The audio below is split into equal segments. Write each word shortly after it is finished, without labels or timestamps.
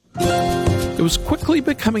It was quickly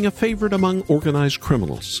becoming a favorite among organized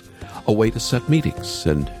criminals, a way to set meetings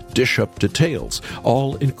and dish up details,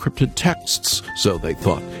 all encrypted texts, so they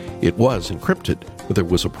thought. It was encrypted, but there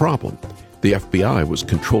was a problem. The FBI was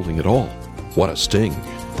controlling it all. What a sting.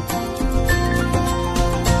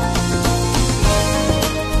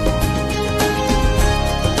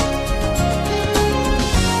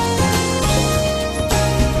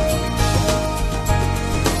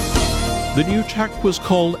 The new tech was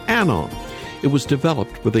called Anon. It was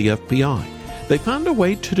developed by the FBI. They found a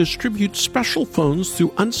way to distribute special phones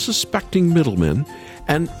through unsuspecting middlemen,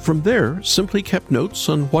 and from there simply kept notes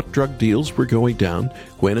on what drug deals were going down,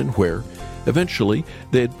 when and where. Eventually,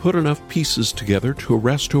 they had put enough pieces together to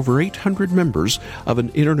arrest over 800 members of an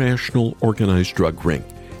international organized drug ring.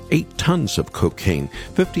 8 tons of cocaine,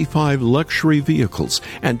 55 luxury vehicles,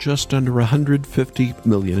 and just under $150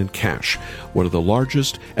 million in cash. One of the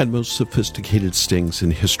largest and most sophisticated stings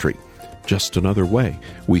in history. Just another way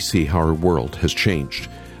we see how our world has changed.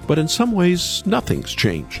 But in some ways, nothing's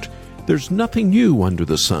changed. There's nothing new under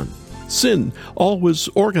the sun. Sin always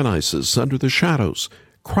organizes under the shadows.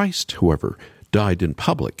 Christ, however, died in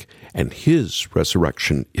public, and his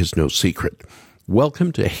resurrection is no secret.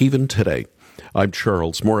 Welcome to Haven Today. I'm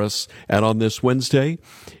Charles Morris, and on this Wednesday,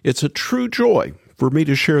 it's a true joy for me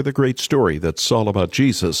to share the great story that's all about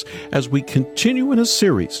Jesus as we continue in a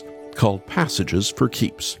series called Passages for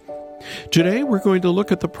Keeps. Today, we're going to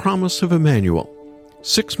look at the promise of Emmanuel.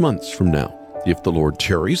 6 months from now, if the Lord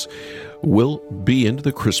tarries, we'll be into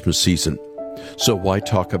the Christmas season. So why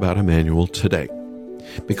talk about Emmanuel today?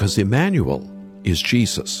 Because Emmanuel is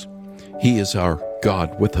Jesus. He is our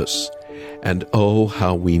God with us. And oh,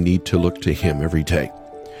 how we need to look to him every day.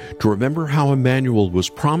 To remember how Emmanuel was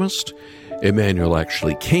promised, Emmanuel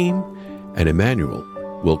actually came, and Emmanuel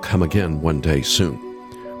will come again one day soon.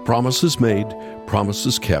 Promises made,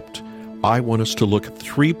 promises kept. I want us to look at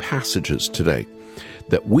 3 passages today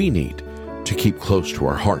that we need to keep close to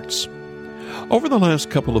our hearts. Over the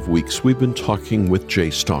last couple of weeks, we've been talking with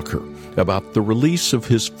Jay Stalker about the release of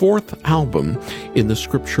his 4th album in the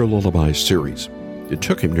Scripture Lullaby series. It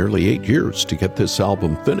took him nearly 8 years to get this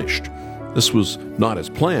album finished. This was not his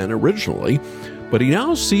plan originally, but he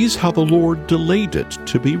now sees how the Lord delayed it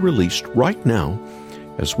to be released right now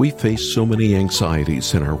as we face so many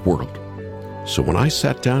anxieties in our world. So when I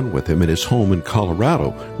sat down with him in his home in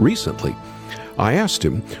Colorado recently, I asked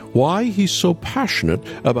him why he's so passionate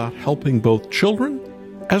about helping both children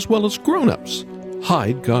as well as grown-ups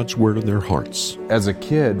hide God's Word in their hearts. As a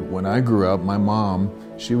kid, when I grew up, my mom,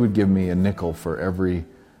 she would give me a nickel for every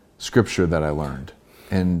scripture that I learned.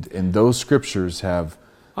 And those scriptures have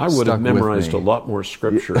I would have memorized a lot more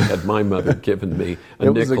scripture had my mother given me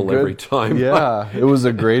a nickel every time. Yeah, it was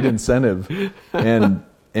a great incentive.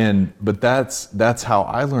 But that's how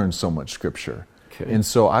I learned so much scripture. Okay. And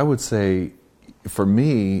so I would say, for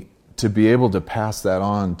me, to be able to pass that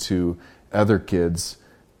on to other kids,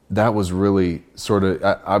 that was really sort of,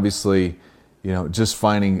 obviously, just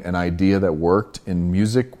finding an idea that worked in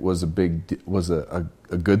music was a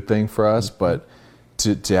good thing for us, but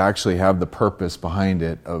to actually have the purpose behind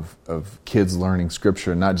it of kids learning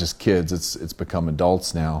scripture, not just kids, it's become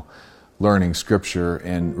adults now, learning scripture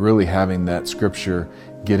and really having that scripture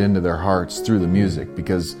get into their hearts through the music,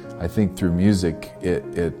 because I think through music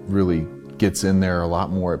it really gets in there a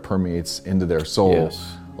lot more, it permeates into their soul.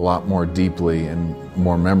 Yes. A lot more deeply and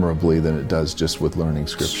more memorably than it does just with learning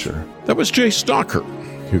scripture. That was Jay Stalker,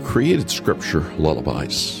 who created Scripture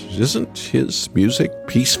Lullabies. Isn't his music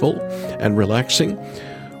peaceful and relaxing?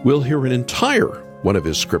 We'll hear an entire one of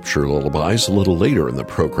his Scripture Lullabies a little later in the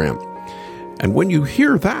program. And when you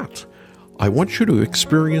hear that, I want you to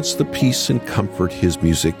experience the peace and comfort his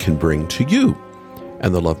music can bring to you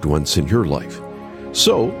and the loved ones in your life.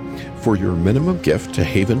 So, for your minimum gift to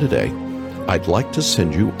Haven Today, I'd like to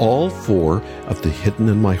send you all 4 of the Hidden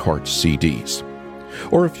in My Heart CDs.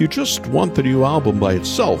 Or if you just want the new album by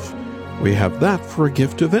itself, we have that for a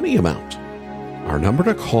gift of any amount. Our number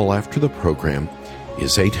to call after the program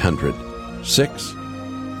is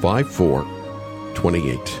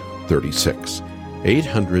 800-654-2836.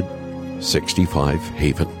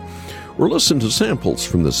 800-65-HAVEN. Or listen to samples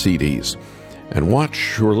from the CDs. And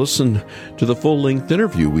watch or listen to the full-length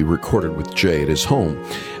interview we recorded with Jay at his home.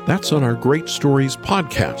 That's on our Great Stories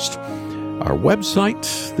podcast. Our website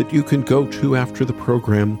that you can go to after the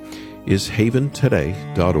program is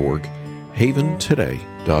haventoday.org,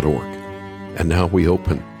 haventoday.org. And now we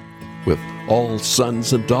open with All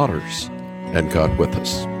Sons and Daughters and God with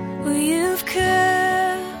Us. Well, you've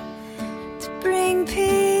come to bring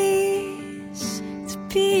peace, to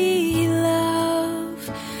be love,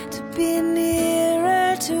 to be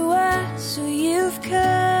nearer to us. So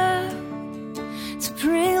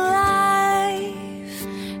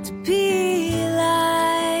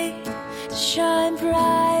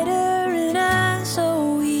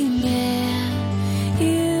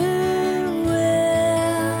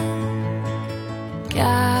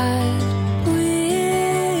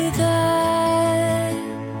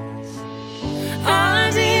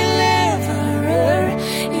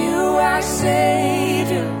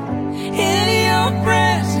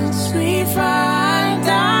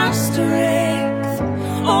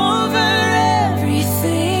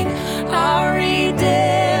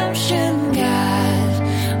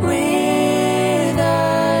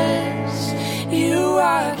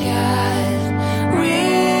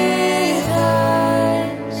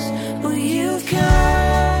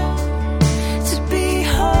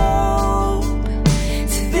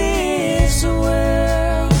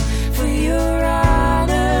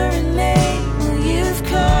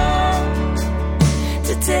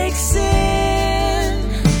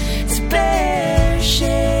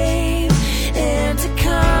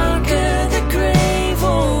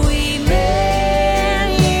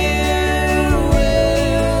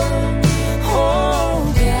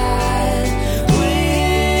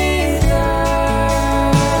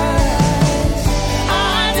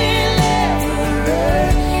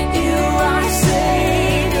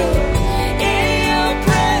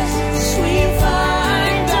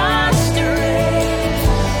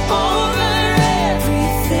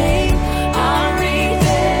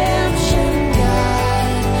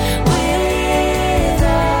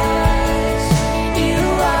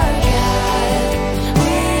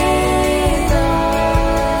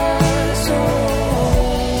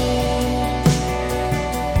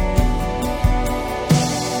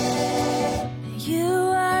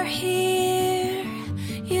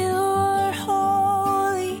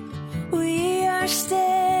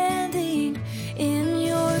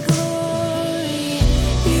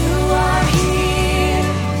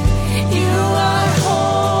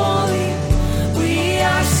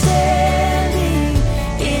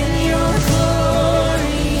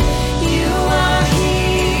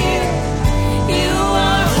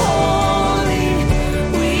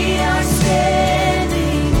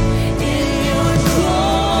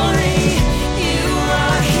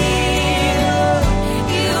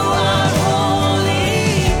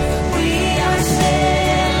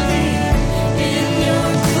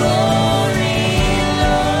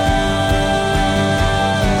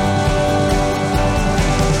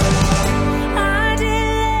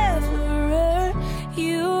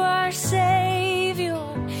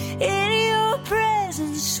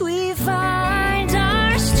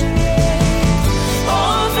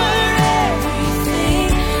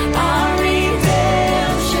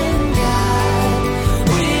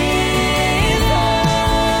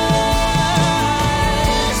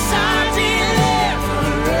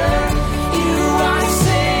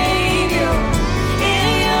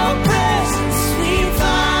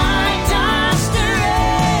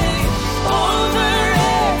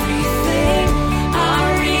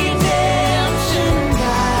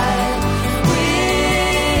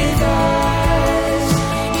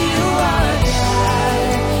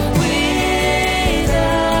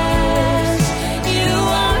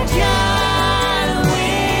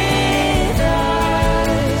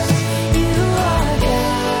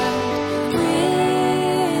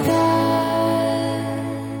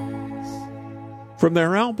From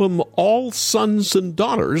their album, All Sons and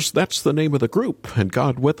Daughters, that's the name of the group, and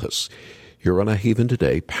God with Us. Here on A Haven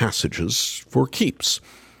Today, Passages for Keeps.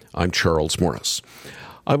 I'm Charles Morris.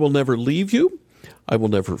 I will never leave you. I will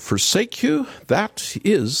never forsake you. That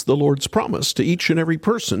is the Lord's promise to each and every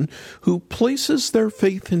person who places their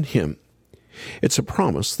faith in Him. It's a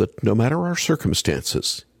promise that no matter our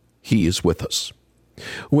circumstances, He is with us.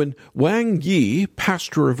 When Wang Yi,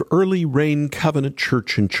 pastor of Early Rain Covenant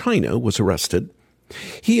Church in China, was arrested,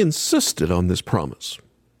 he insisted on this promise.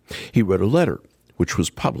 He wrote a letter, which was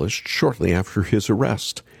published shortly after his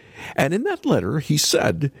arrest. And in that letter, he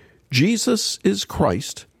said, Jesus is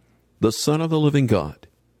Christ, the Son of the living God.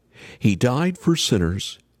 He died for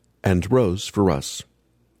sinners and rose for us,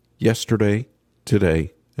 yesterday,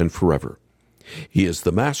 today, and forever. He is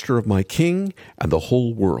the master of my king and the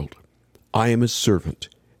whole world. I am his servant,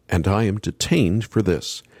 and I am detained for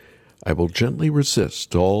this. I will gently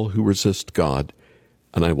resist all who resist God,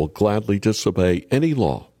 and I will gladly disobey any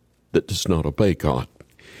law that does not obey God.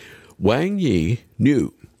 Wang Yi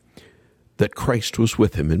knew that Christ was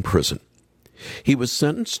with him in prison. He was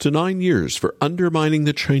sentenced to 9 years for undermining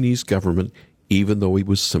the Chinese government, even though he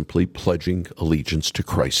was simply pledging allegiance to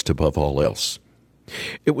Christ above all else.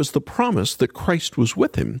 It was the promise that Christ was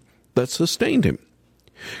with him that sustained him.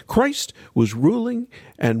 Christ was ruling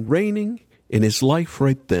and reigning in his life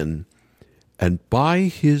right then, and by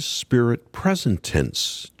his Spirit, present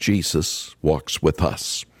tense, Jesus walks with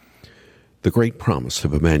us. The great promise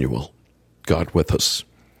of Emmanuel, God with us.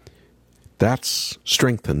 That's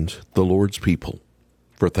strengthened the Lord's people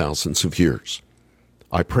for thousands of years.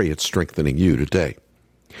 I pray it's strengthening you today.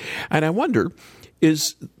 And I wonder,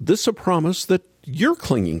 is this a promise that you're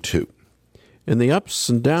clinging to? In the ups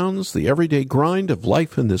and downs, the everyday grind of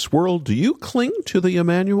life in this world, do you cling to the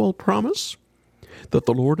Emmanuel promise that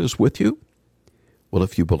the Lord is with you? Well,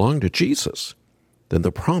 if you belong to Jesus, then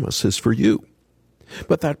the promise is for you.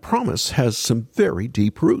 But that promise has some very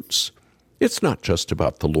deep roots. It's not just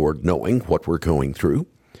about the Lord knowing what we're going through.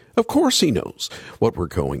 Of course He knows what we're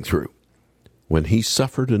going through. When He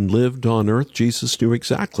suffered and lived on earth, Jesus knew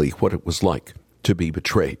exactly what it was like to be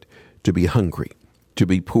betrayed, to be hungry, to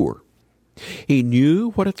be poor. He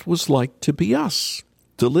knew what it was like to be us,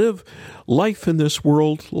 to live life in this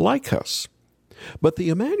world like us. But the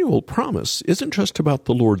Emmanuel promise isn't just about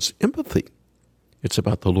the Lord's empathy. It's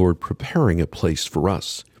about the Lord preparing a place for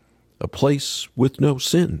us, a place with no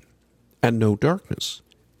sin and no darkness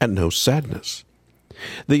and no sadness.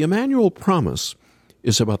 The Emmanuel promise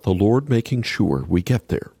is about the Lord making sure we get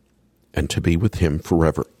there and to be with Him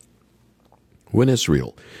forever. When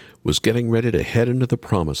Israel was getting ready to head into the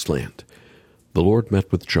promised land, the Lord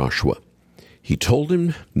met with Joshua. He told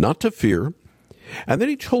him not to fear, and then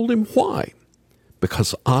He told him why.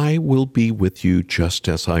 Because I will be with you just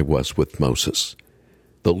as I was with Moses.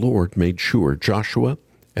 The Lord made sure Joshua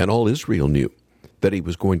and all Israel knew that He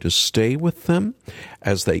was going to stay with them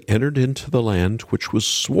as they entered into the land which was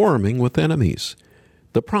swarming with enemies.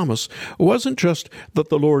 The promise wasn't just that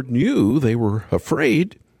the Lord knew they were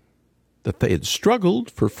afraid, that they had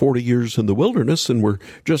struggled for 40 years in the wilderness and were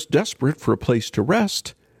just desperate for a place to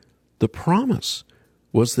rest. The promise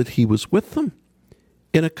was that He was with them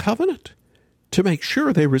in a covenant to make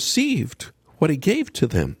sure they received what He gave to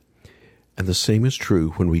them. And the same is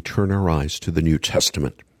true when we turn our eyes to the New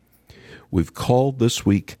Testament. We've called this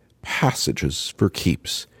week Passages for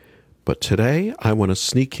Keeps. But today I want to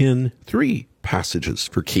sneak in 3 passages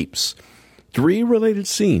for keeps, 3 related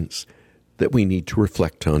scenes that we need to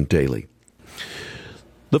reflect on daily.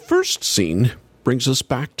 The first scene brings us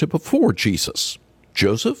back to before Jesus.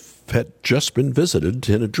 Joseph had just been visited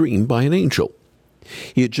in a dream by an angel.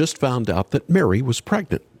 He had just found out that Mary was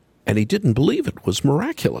pregnant, and he didn't believe it was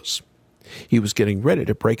miraculous. He was getting ready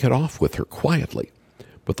to break it off with her quietly,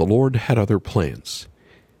 but the Lord had other plans.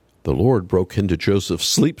 The Lord broke into Joseph's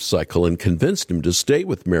sleep cycle and convinced him to stay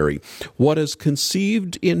with Mary. What is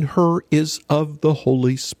conceived in her is of the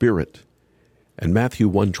Holy Spirit. And Matthew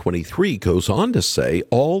 1:23 goes on to say,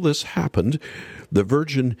 all this happened, the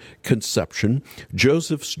virgin conception,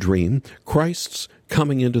 Joseph's dream, Christ's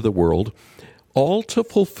coming into the world, all to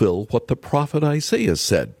fulfill what the prophet Isaiah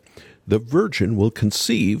said. The virgin will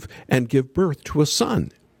conceive and give birth to a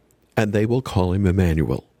son, and they will call him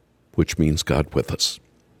Emmanuel, which means God with us.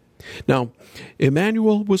 Now,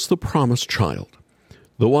 Emmanuel was the promised child,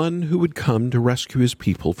 the one who would come to rescue His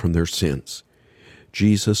people from their sins.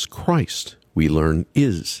 Jesus Christ, we learn,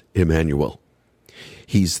 is Emmanuel.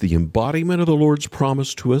 He's the embodiment of the Lord's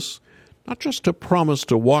promise to us, not just a promise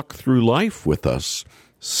to walk through life with us,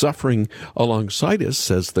 suffering alongside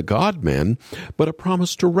us as the God-man, but a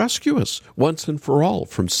promise to rescue us once and for all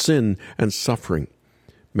from sin and suffering,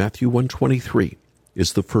 Matthew 1:23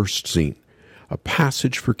 is the first scene, a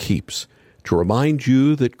passage for keeps, to remind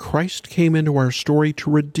you that Christ came into our story to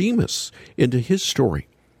redeem us into his story,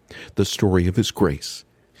 the story of his grace.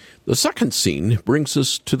 The second scene brings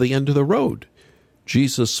us to the end of the road,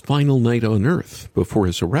 Jesus' final night on earth before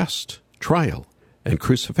his arrest, trial, and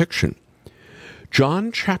crucifixion.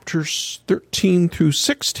 John chapters 13 through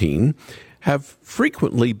 16 have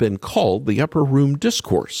frequently been called the Upper Room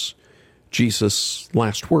Discourse, Jesus'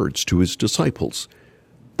 last words to his disciples,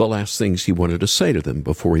 the last things he wanted to say to them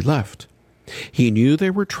before he left. He knew they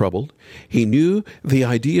were troubled. He knew the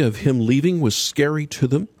idea of him leaving was scary to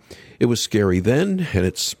them. It was scary then, and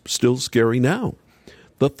it's still scary now.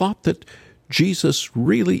 The thought that Jesus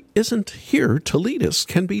really isn't here to lead us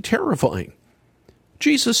can be terrifying.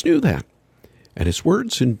 Jesus knew that, and his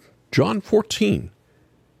words in John 14,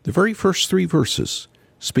 the very first 3 verses,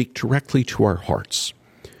 speak directly to our hearts.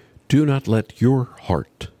 Do not let your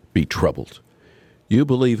heart be troubled. You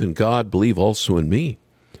believe in God, believe also in me.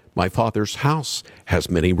 My Father's house has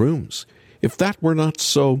many rooms. If that were not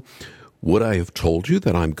so, would I have told you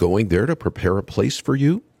that I'm going there to prepare a place for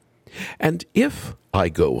you? And if I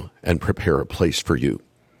go and prepare a place for you,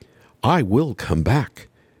 I will come back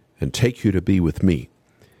and take you to be with me,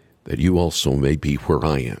 that you also may be where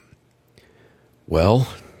I am. Well,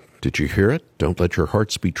 did you hear it? Don't let your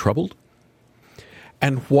hearts be troubled.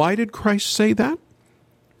 And why did Christ say that?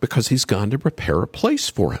 Because he's gone to prepare a place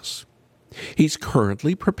for us. He's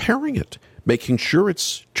currently preparing it, making sure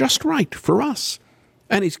it's just right for us.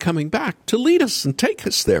 And he's coming back to lead us and take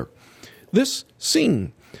us there. This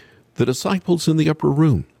scene, the disciples in the upper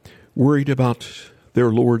room, worried about their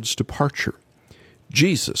Lord's departure.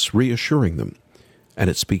 Jesus reassuring them. And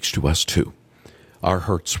it speaks to us too. Our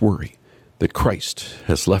hearts worry that Christ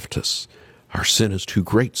has left us. Our sin is too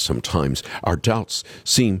great sometimes. Our doubts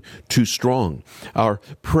seem too strong. Our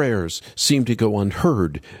prayers seem to go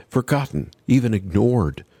unheard, forgotten, even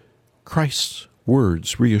ignored. Christ's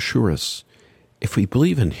words reassure us. If we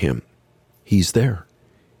believe in him, he's there.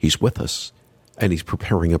 He's with us, and he's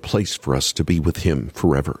preparing a place for us to be with him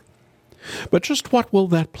forever. But just what will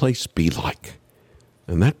that place be like?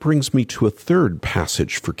 And that brings me to a third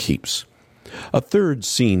passage for keeps, a third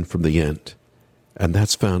scene from the end. And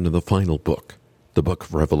that's found in the final book, the book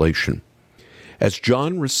of Revelation. As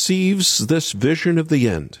John receives this vision of the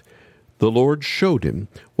end, the Lord showed him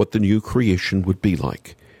what the new creation would be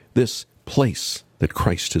like, this place that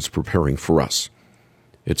Christ is preparing for us.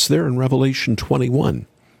 It's there in Revelation 21.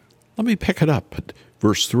 Let me pick it up at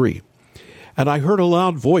verse 3. And I heard a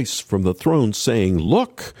loud voice from the throne saying,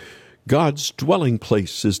 Look, God's dwelling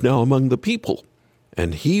place is now among the people,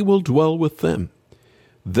 and he will dwell with them.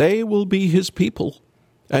 They will be his people,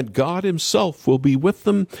 and God himself will be with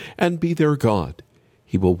them and be their God.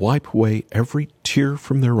 He will wipe away every tear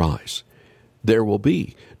from their eyes. There will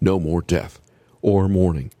be no more death, or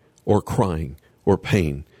mourning, or crying, or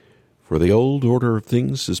pain, for the old order of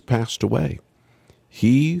things is passed away.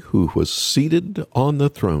 He who was seated on the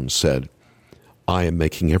throne said, I am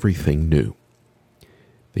making everything new.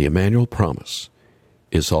 The Emmanuel promise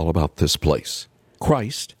is all about this place.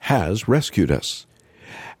 Christ has rescued us.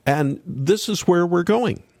 And this is where we're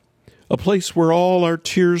going, a place where all our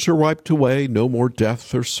tears are wiped away, no more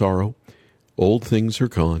death or sorrow, old things are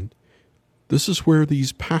gone. This is where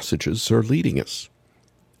these passages are leading us.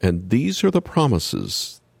 And these are the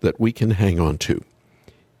promises that we can hang on to.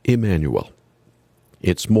 Emmanuel.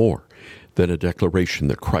 It's more than a declaration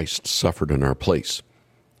that Christ suffered in our place.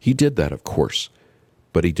 He did that, of course,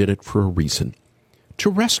 but he did it for a reason, to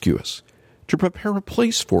rescue us, to prepare a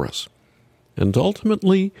place for us, and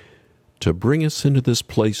ultimately to bring us into this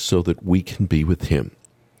place so that we can be with him.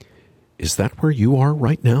 Is that where you are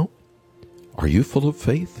right now? Are you full of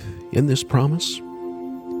faith in this promise?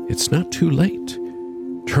 It's not too late.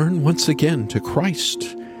 Turn once again to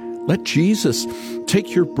Christ. Let Jesus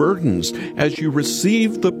take your burdens as you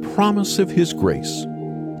receive the promise of his grace.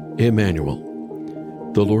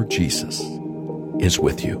 Emmanuel, the Lord Jesus, is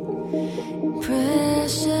with you.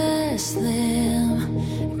 Precious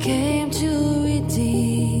Lamb came to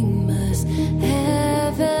redeem us.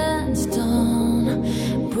 Heaven's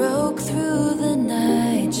dawn broke through the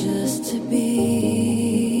night just to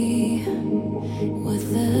be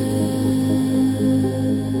with us.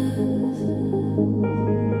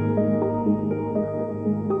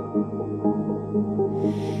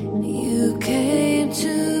 You came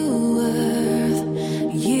to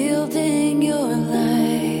earth, yielding your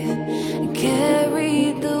life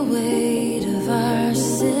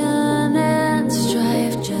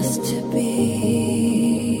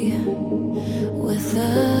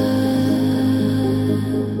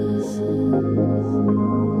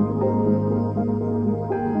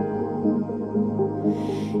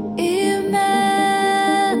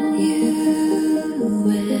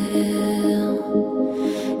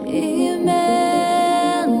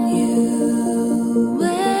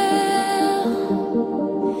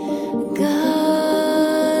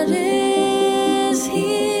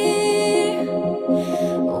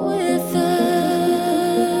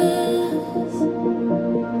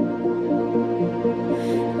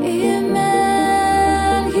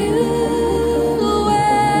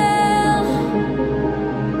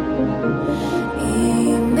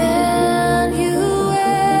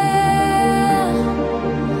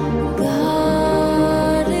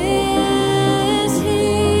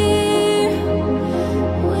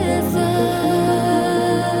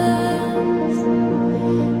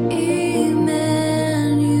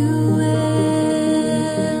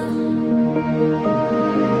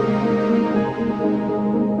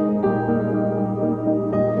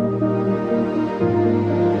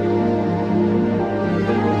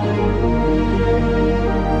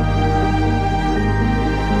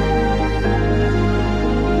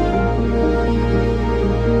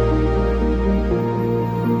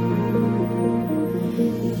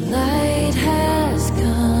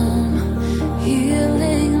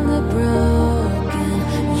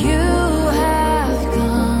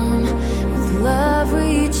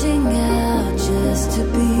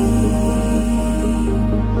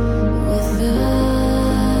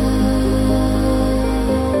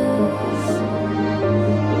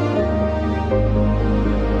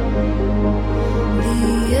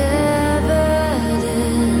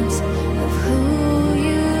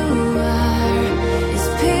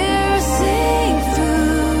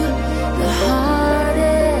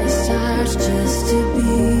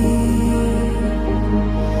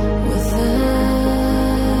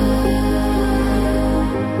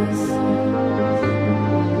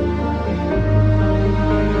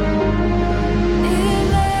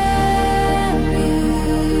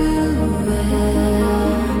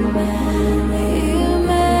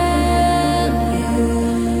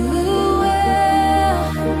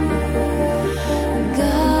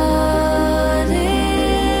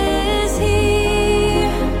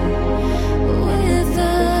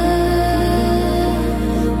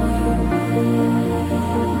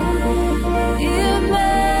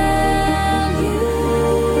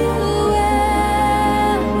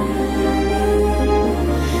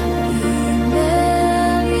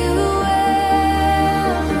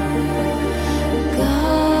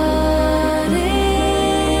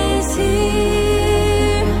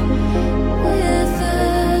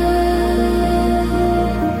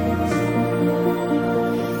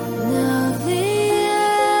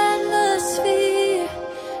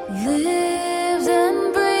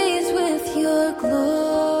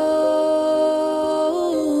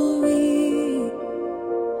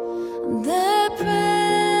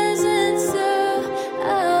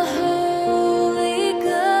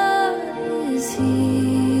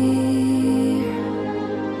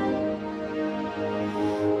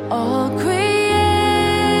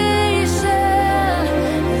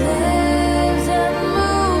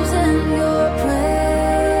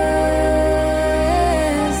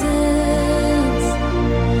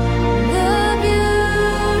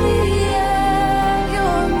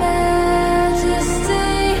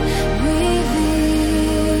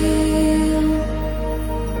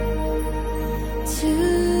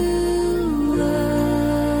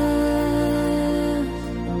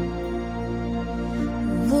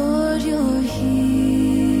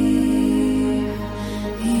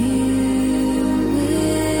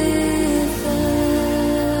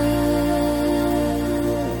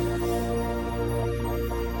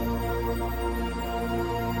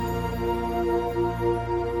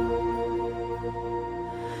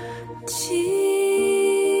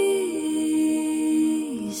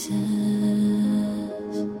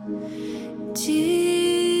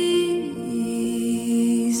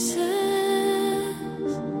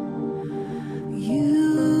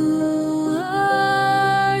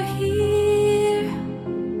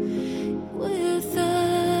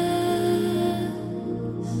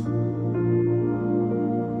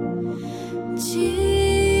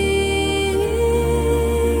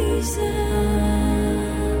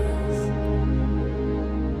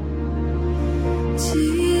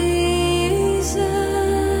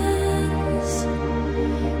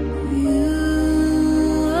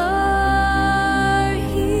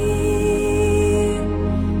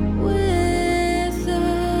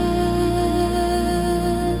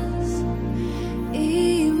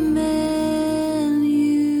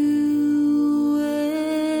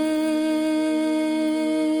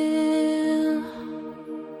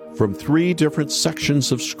From 3 different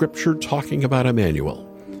sections of Scripture talking about Emmanuel.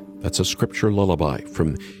 That's a Scripture lullaby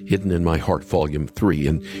from Hidden in My Heart, Volume 3.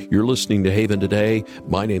 And you're listening to Haven Today.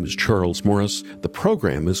 My name is Charles Morris. The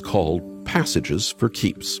program is called Passages for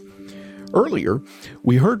Keeps. Earlier,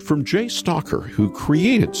 we heard from Jay Stalker, who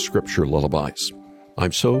created Scripture lullabies.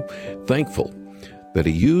 I'm so thankful that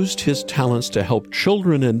he used his talents to help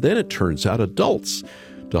children, and then it turns out adults,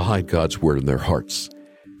 to hide God's Word in their hearts.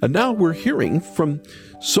 And now we're hearing from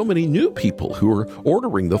so many new people who are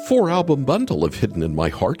ordering the 4-album bundle of Hidden in My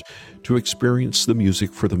Heart to experience the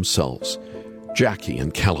music for themselves. Jackie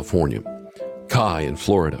in California, Kai in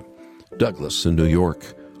Florida, Douglas in New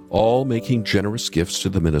York, all making generous gifts to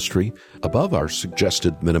the ministry above our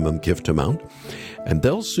suggested minimum gift amount. And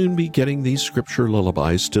they'll soon be getting these scripture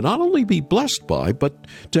lullabies to not only be blessed by, but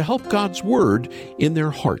to help God's Word in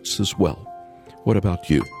their hearts as well. What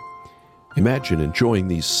about you? Imagine enjoying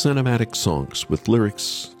these cinematic songs with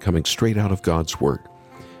lyrics coming straight out of God's Word.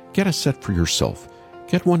 Get a set for yourself.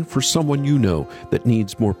 Get one for someone you know that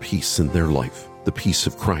needs more peace in their life, the peace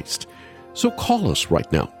of Christ. So call us right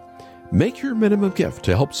now. Make your minimum gift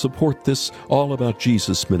to help support this All About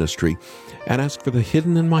Jesus ministry and ask for the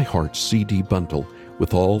Hidden in My Heart CD bundle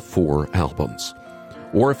with all 4 albums.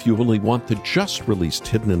 Or if you only want the just-released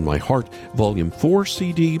Hidden in My Heart Volume 4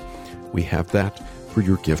 CD, we have that for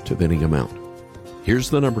your gift of any amount. Here's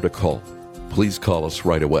the number to call. Please call us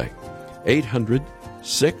right away.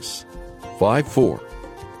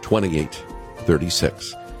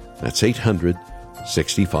 800-654-2836. That's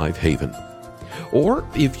 800-65-HAVEN. Or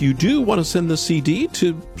if you do want to send the CD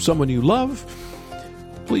to someone you love,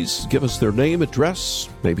 please give us their name, address,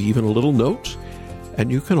 maybe even a little note. And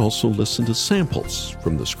you can also listen to samples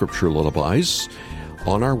from the Scripture Lullabies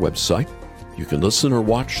on our website. You can listen or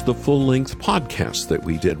watch the full-length podcast that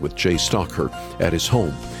we did with Jay Stalker at his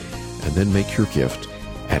home, and then make your gift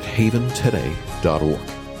at haventoday.org.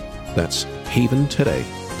 That's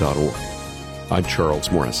haventoday.org. I'm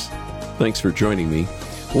Charles Morris. Thanks for joining me.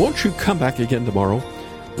 Won't you come back again tomorrow,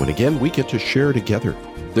 when again we get to share together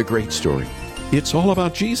the great story. It's all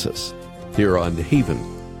about Jesus here on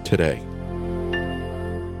Haven Today.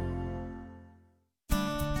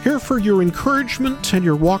 Here for your encouragement and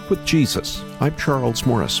your walk with Jesus. I'm Charles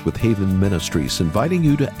Morris with Haven Ministries, inviting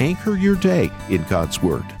you to anchor your day in God's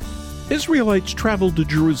Word. Israelites traveled to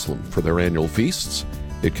Jerusalem for their annual feasts.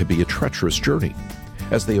 It could be a treacherous journey.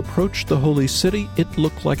 As they approached the holy city, it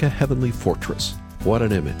looked like a heavenly fortress. What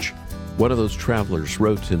an image. One of those travelers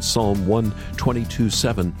wrote in Psalm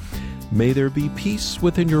 122:7, "May there be peace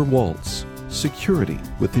within your walls, security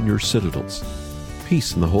within your citadels."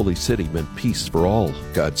 Peace in the holy city meant peace for all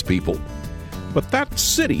God's people. But that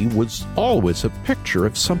city was always a picture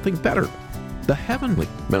of something better, the heavenly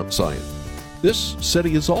Mount Zion. This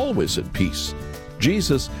city is always at peace.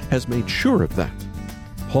 Jesus has made sure of that.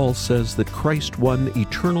 Paul says that Christ won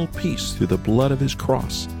eternal peace through the blood of his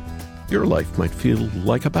cross. Your life might feel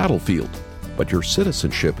like a battlefield, but your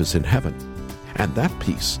citizenship is in heaven, and that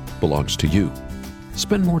peace belongs to you.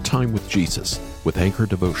 Spend more time with Jesus with Anchor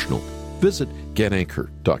Devotional. Visit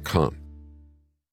getanchor.com.